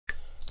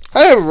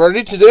Hi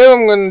everybody, today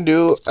I'm going to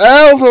do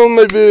album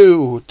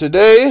review.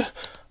 Today,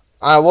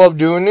 I love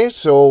doing this,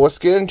 so let's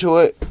get into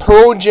it.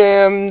 Pearl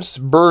Jam's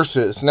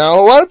Versus. Now,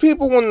 a lot of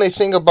people, when they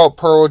think about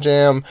Pearl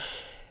Jam,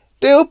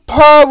 they'll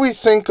probably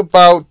think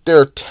about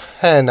their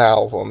 10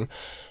 album.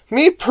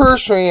 Me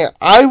personally,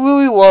 I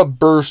really love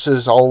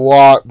Versus a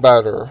lot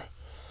better.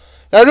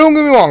 Now, don't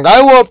get me wrong,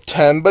 I love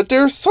 10, but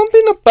there's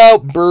something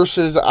about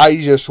Versus I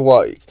just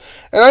like.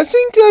 And I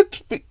think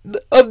that's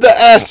of the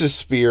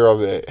atmosphere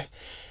of it.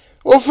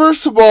 Well,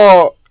 first of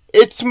all,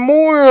 it's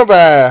more of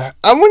a,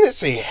 I wouldn't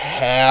say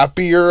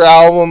happier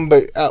album,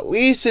 but at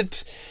least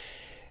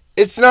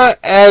it's not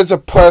as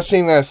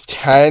depressing as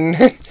 10.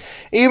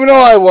 Even though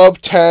I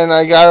love 10,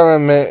 I gotta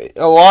admit,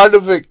 a lot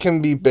of it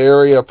can be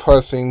very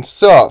depressing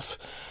stuff.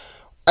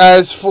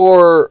 As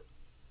for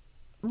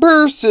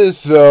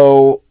Versus,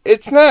 though,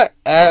 it's not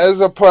as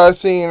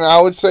depressing. I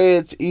would say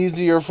it's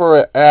easier for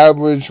an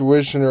average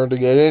listener to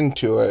get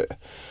into it.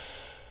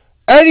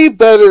 Eddie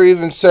Vedder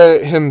even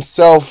said it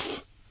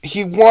himself.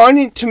 He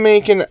wanted to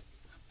make a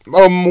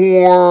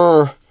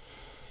more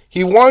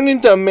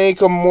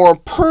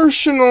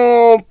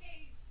personal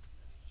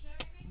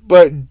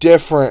but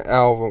different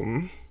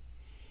album.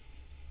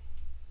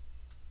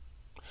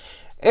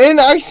 And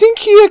I think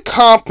he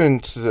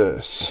accomplished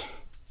this.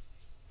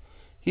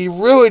 He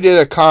really did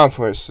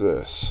accomplish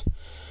this.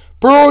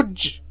 Pearl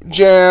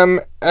Jam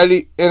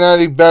and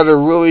Eddie Vedder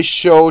really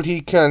showed they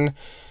can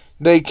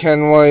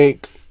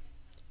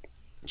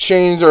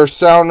change their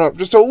sound up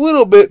just a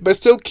little bit, but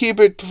still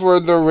keep it for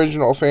the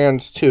original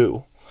fans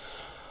too.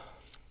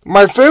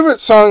 My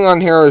favorite song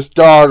on here is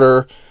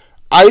Daughter.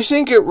 I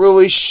think it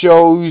really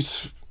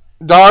shows,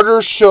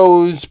 Daughter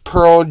shows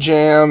Pearl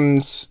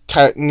Jam's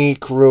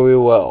technique really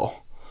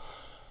well.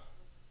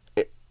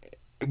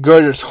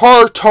 Good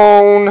guitar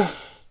tone,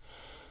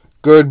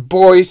 good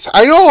voice.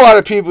 I know a lot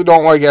of people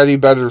don't like Eddie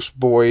Vedder's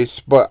voice,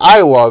 but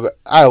I love it.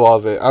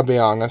 I'll be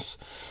honest.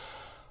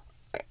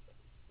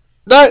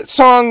 That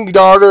song,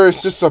 Daughter,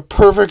 is just a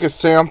perfect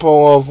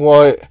example of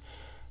what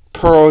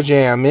Pearl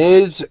Jam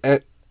is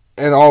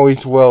and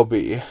always will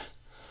be.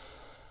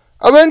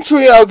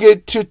 Eventually, I'll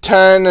get to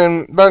 10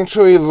 and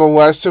eventually the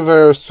rest of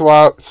their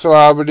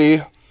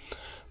celebrity.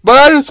 But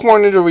I just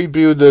wanted to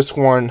review this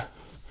one.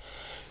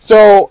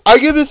 So, I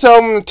give this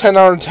album a 10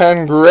 out of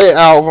 10. Great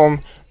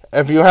album.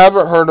 If you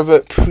haven't heard of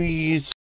it, please